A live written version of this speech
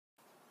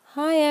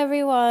Hi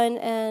everyone,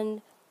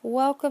 and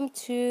welcome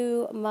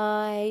to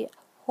my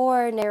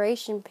horror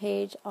narration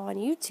page on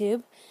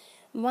YouTube.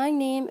 My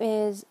name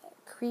is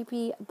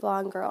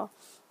CreepyBlondeGirl,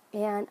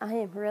 and I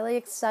am really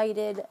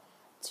excited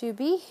to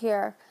be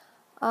here.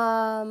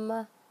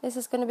 This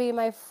is going to be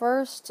my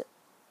first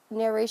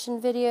narration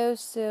video,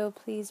 so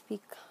please be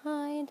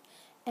kind,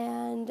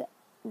 and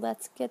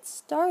let's get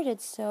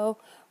started. So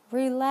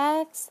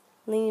relax,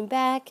 lean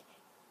back,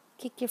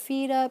 kick your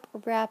feet up,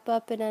 wrap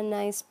up in a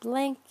nice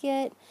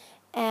blanket,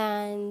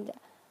 and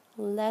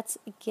let's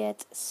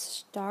get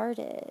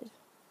started.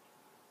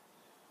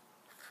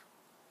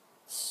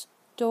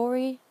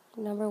 Story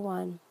number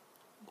 1.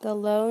 The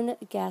Lone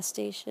Gas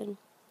Station.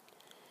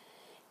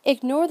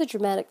 Ignore the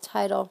dramatic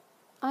title.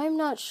 I'm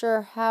not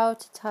sure how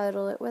to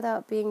title it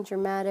without being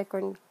dramatic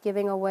or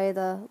giving away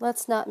the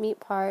let's not meet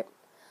part.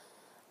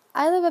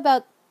 I live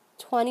about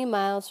 20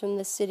 miles from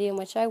the city in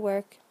which I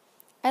work.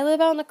 I live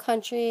out in the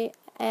country,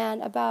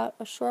 and about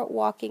a short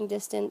walking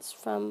distance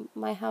from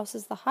my house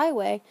is the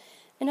highway,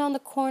 and on the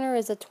corner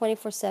is a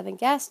 24/7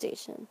 gas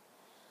station.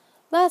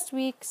 Last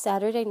week,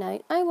 Saturday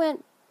night, I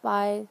went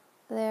by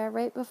there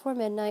right before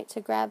midnight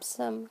to grab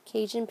some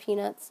Cajun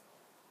peanuts.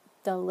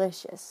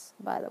 Delicious,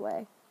 by the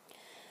way.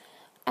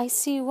 I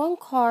see one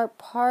car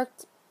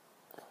parked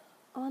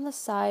on the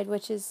side,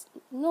 which is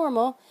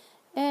normal,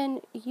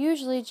 and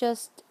usually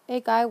just a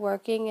guy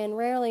working and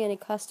rarely any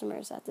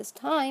customers at this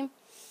time.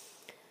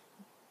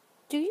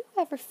 Do you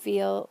ever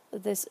feel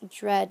this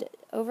dread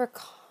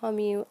overcome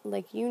you,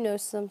 like you know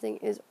something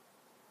is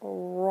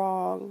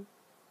wrong?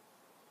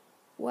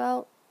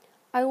 Well,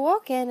 I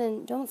walk in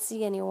and don't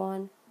see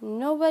anyone.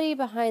 Nobody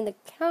behind the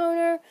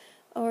counter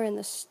or in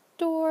the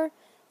store.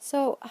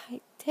 So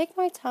I take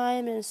my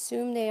time and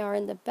assume they are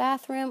in the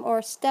bathroom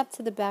or step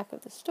to the back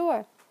of the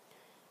store.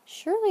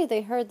 Surely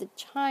they heard the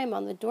chime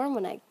on the door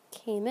when I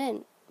came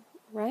in,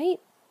 right?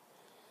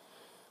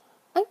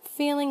 I'm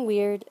feeling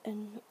weird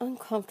and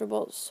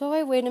uncomfortable, so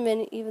I wait a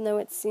minute even though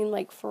it seemed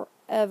like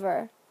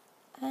forever.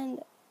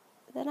 And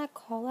then I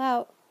call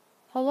out,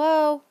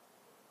 "Hello?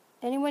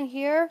 Anyone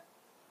here?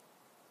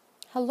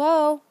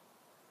 Hello?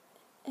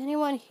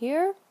 Anyone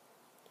here?"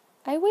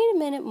 I wait a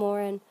minute more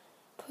and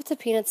put the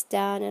peanuts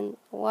down and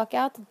walk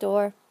out the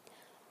door.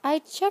 I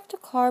checked a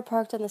car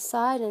parked on the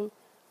side, and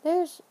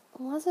there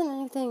wasn't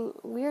anything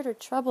weird or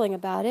troubling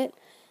about it.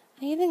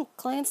 I even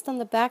glanced on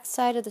the back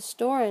side of the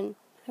store, and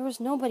there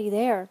was nobody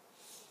there.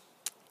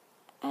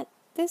 At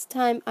this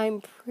time,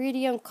 I'm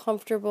pretty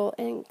uncomfortable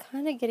and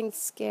kind of getting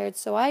scared,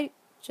 so I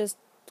just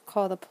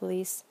call the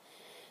police.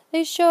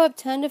 They show up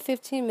 10 to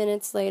 15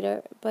 minutes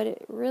later, but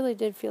it really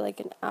did feel like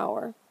an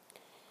hour.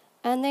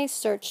 And they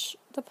search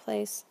the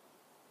place.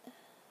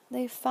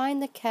 They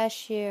find the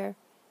cashier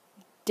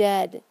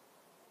dead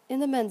in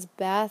the men's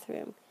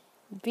bathroom,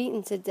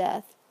 beaten to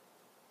death.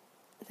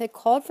 They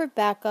called for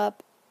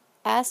backup,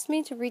 asked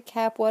me to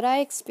recap what I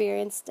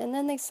experienced, and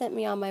then they sent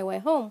me on my way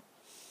home.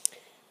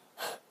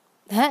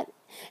 That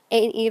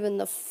ain't even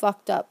the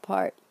fucked up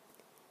part.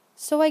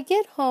 So I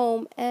get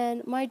home,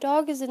 and my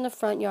dog is in the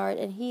front yard,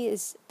 and he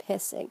is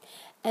pissing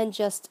and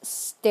just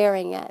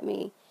staring at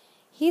me.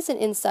 He's an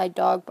inside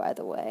dog, by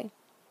the way.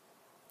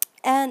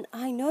 And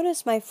I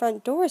notice my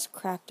front door is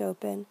cracked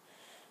open.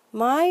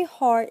 My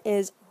heart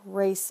is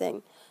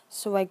racing,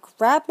 so I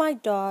grab my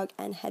dog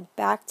and head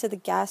back to the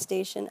gas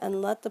station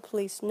and let the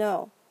police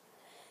know.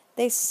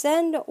 They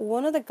send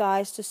one of the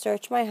guys to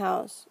search my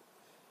house.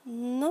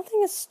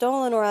 Nothing is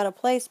stolen or out of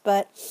place,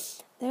 but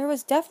there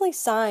was definitely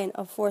sign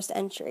of forced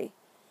entry.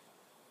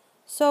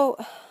 So,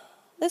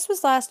 this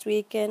was last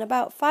week, and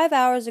about 5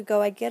 hours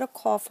ago I get a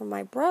call from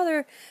my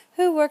brother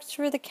who works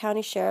for the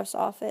county sheriff's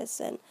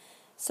office, and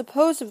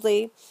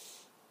supposedly,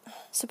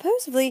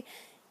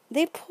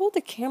 they pulled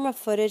the camera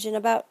footage, and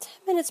about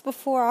 10 minutes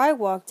before I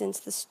walked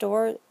into the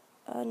store,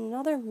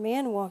 another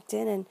man walked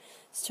in and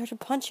started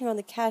punching on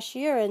the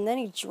cashier, and then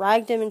he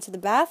dragged him into the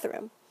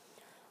bathroom.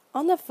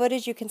 On the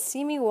footage, you can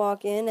see me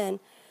walk in and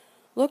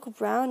look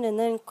around and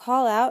then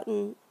call out,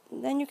 and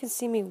then you can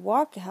see me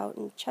walk out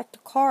and check the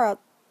car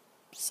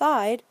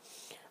outside,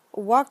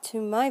 walk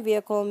to my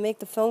vehicle and make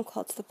the phone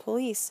call to the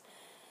police.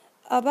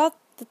 About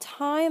the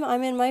time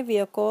I'm in my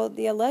vehicle,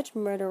 the alleged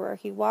murderer,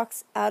 he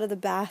walks out of the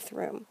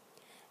bathroom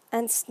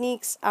and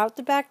sneaks out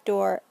the back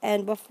door,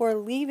 and before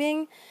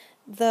leaving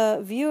the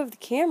view of the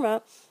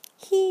camera,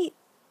 he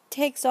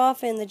takes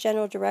off in the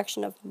general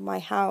direction of my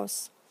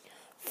house.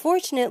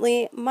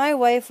 Fortunately, my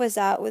wife was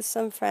out with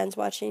some friends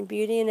watching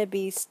Beauty and the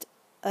Beast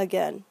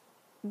again.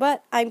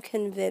 But I'm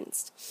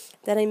convinced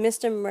that I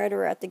missed a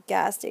murderer at the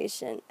gas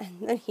station,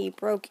 and then he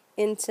broke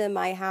into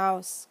my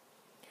house.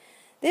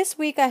 This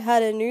week I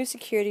had a new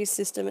security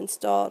system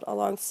installed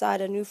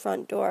alongside a new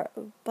front door,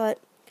 but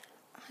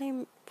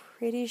I'm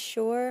pretty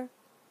sure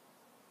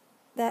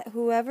that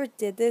whoever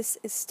did this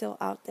is still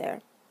out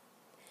there.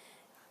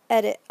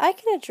 Edit. I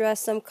can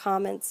address some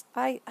comments.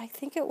 I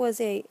think it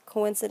was a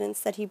coincidence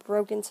that he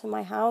broke into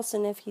my house,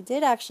 and if he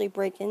did actually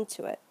break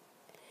into it.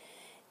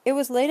 It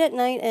was late at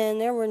night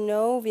and there were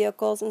no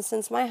vehicles, and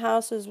since my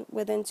house was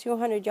within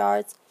 200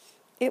 yards,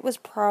 it was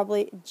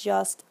probably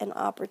just an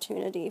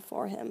opportunity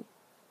for him.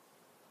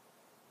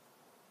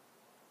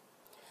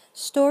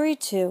 Story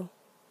 2.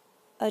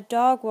 A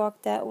dog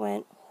walk that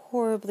went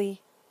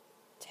horribly,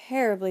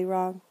 terribly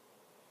wrong.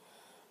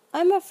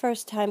 I'm a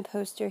first-time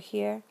poster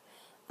here.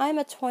 I'm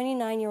a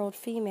 29-year-old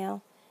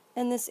female,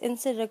 and this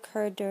incident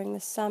occurred during the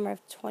summer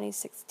of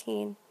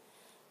 2016.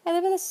 I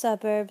live in the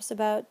suburbs,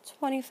 about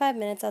 25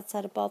 minutes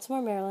outside of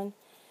Baltimore, Maryland.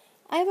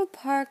 I have a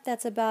park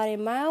that's about a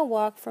mile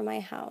walk from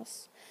my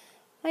house.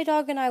 My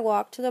dog and I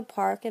walk to the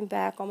park and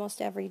back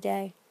almost every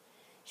day.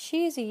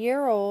 She is a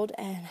year old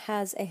and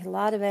has a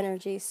lot of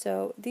energy,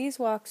 so these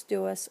walks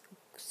do us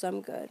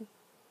some good.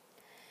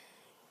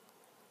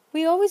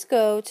 We always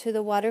go to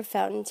the water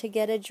fountain to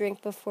get a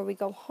drink before we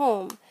go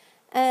home.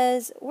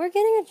 As we're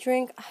getting a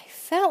drink, I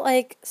felt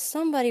like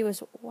somebody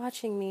was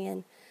watching me,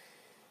 and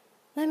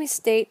let me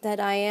state that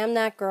I am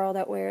that girl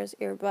that wears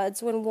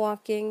earbuds when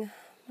walking.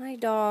 My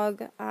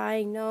dog,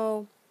 I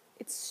know,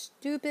 it's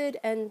stupid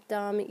and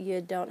dumb,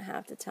 you don't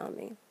have to tell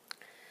me.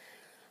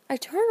 I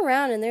turn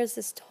around and there's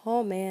this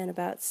tall man,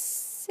 about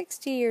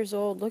 60 years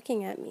old,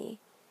 looking at me.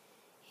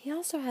 He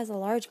also has a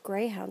large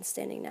greyhound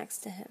standing next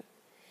to him.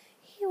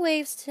 He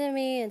waves to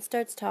me and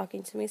starts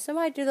talking to me, so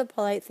I do the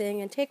polite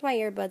thing and take my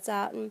earbuds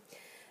out and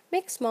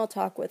make small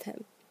talk with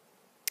him.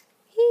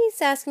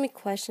 He's asking me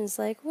questions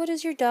like, what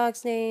is your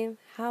dog's name?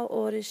 How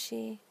old is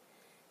she?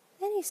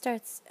 Then he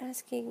starts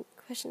asking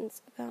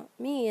questions about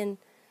me and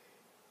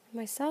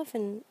myself,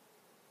 and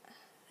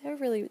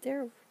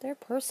they're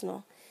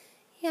personal.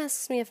 He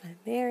asks me if I'm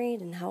married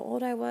and how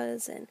old I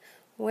was and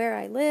where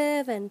I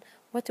live and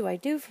what do I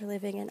do for a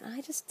living, and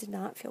I just did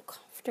not feel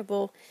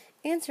comfortable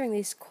answering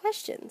these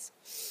questions.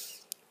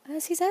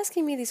 As he's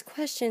asking me these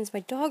questions,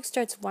 my dog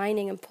starts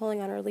whining and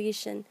pulling on her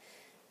leash, and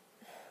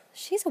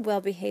she's a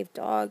well-behaved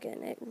dog,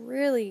 and it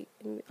really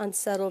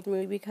unsettled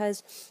me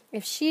because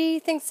if she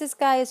thinks this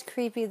guy is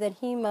creepy, then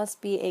he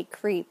must be a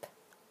creep.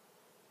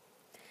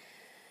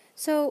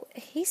 So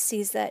he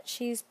sees that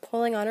she's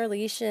pulling on her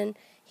leash, and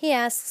he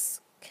asks,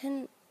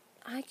 can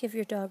I give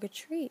your dog a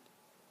treat?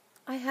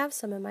 I have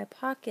some in my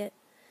pocket,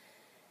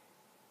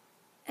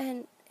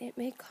 and it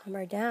may calm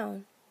her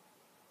down.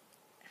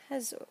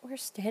 As we're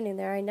standing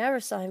there, I never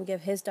saw him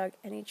give his dog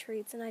any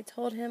treats, and I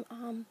told him,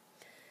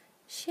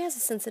 she has a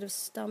sensitive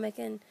stomach,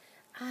 and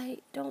I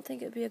don't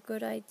think it would be a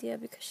good idea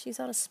because she's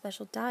on a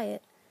special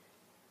diet.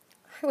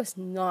 I was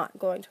not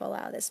going to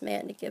allow this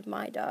man to give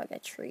my dog a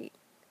treat.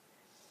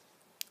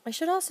 I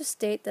should also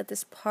state that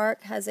this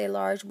park has a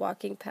large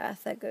walking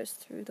path that goes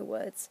through the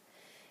woods.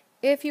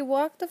 If you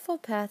walk the full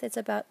path, it's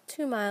about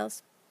 2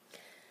 miles.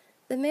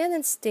 The man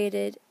then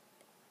stated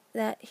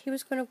that he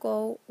was going to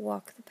go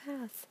walk the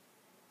path.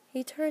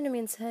 He turned to me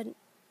and said,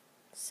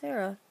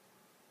 Sarah,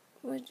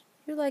 would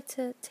you like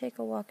to take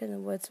a walk in the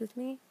woods with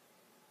me?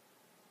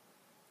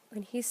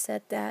 When he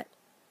said that,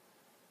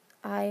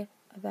 I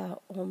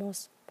about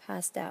almost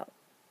passed out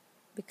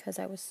because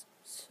I was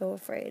so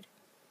afraid.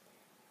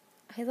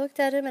 I looked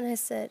at him and I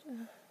said,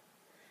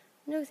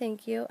 no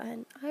thank you,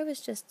 and I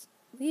was just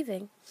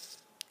leaving.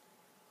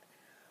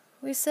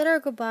 We said our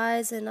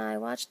goodbyes and I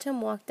watched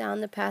him walk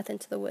down the path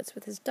into the woods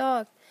with his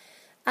dog.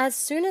 As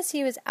soon as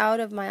he was out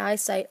of my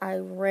eyesight, I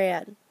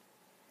ran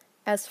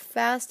as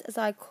fast as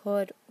I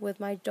could with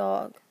my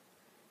dog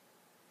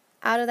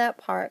out of that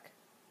park.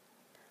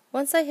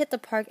 Once I hit the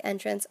park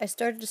entrance, I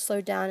started to slow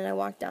down and I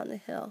walked down the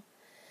hill.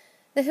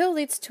 The hill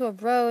leads to a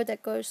road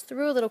that goes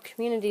through a little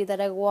community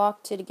that I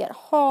walk to get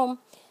home,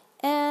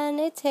 and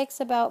it takes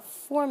about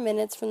 4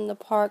 minutes from the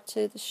park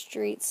to the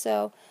street.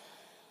 So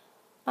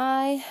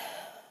I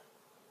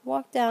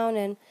walk down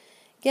and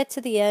get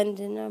to the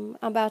end, and I'm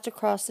about to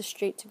cross the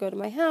street to go to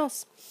my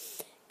house.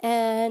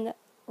 And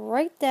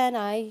right then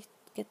I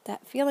get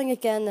that feeling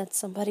again that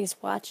somebody's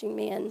watching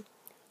me, and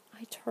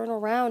I turn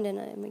around and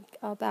I'm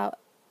about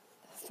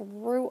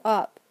threw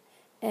up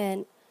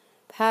and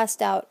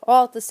passed out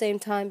all at the same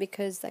time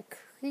because that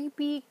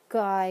creepy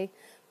guy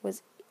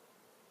was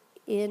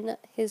in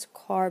his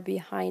car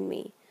behind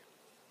me.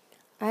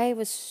 I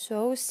was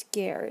so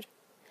scared.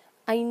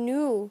 I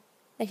knew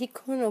that he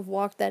couldn't have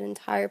walked that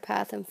entire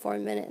path in 4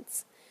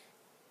 minutes.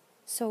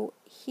 So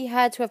he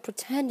had to have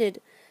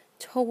pretended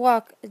to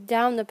walk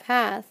down the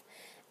path,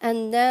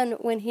 and then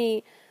when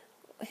he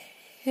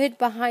hid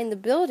behind the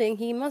building,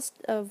 he must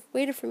have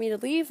waited for me to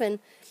leave, and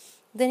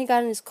then he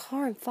got in his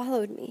car and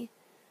followed me.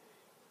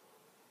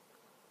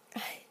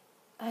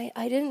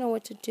 I didn't know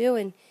what to do,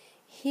 and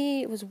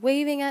he was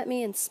waving at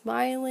me and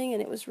smiling,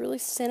 and it was really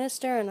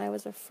sinister, and I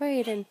was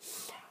afraid,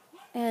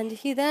 and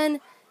he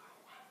then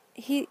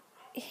he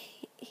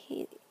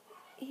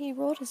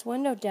rolled his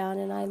window down,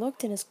 and I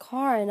looked in his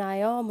car, and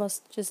I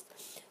almost just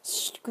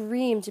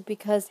screamed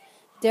because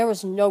there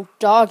was no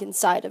dog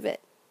inside of it.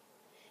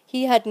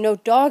 He had no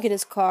dog in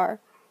his car.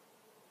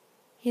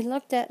 He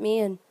looked at me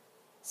and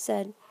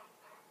said,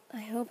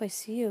 I hope I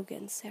see you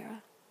again,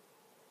 Sarah.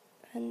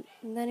 And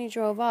then he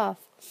drove off.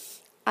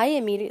 I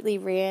immediately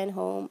ran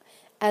home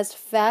as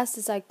fast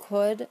as I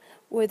could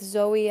with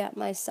Zoe at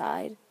my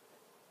side.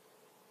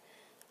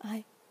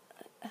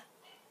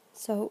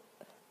 So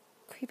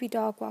creepy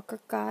dog walker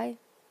guy,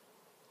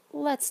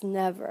 let's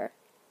never,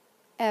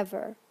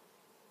 ever,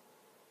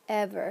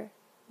 ever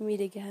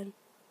meet again.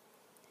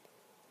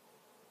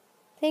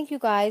 Thank you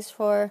guys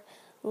for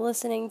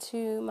listening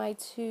to my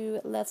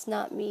 2 Let's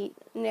Not Meet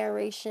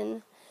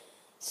narration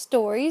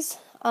stories.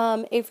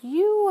 If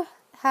you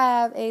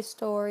have a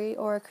story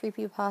or a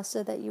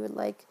creepypasta that you would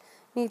like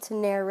me to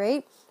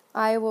narrate,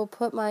 I will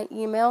put my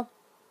email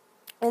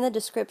in the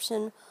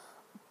description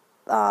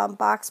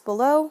box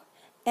below,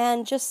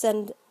 and just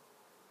send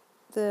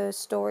the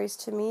stories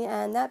to me.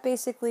 And that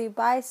basically,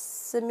 by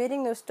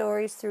submitting those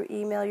stories through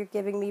email, you're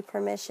giving me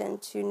permission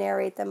to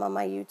narrate them on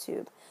my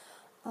YouTube.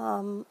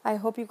 I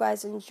hope you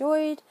guys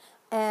enjoyed,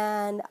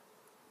 and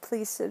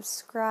please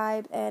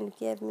subscribe and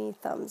give me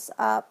thumbs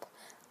up.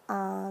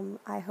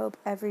 I hope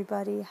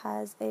everybody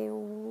has a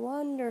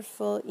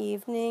wonderful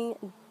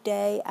evening,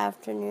 day,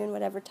 afternoon,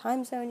 whatever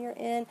time zone you're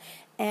in,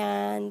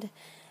 and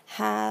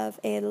have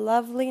a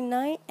lovely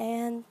night,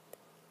 and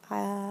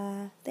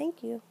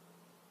thank you.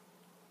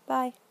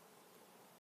 Bye.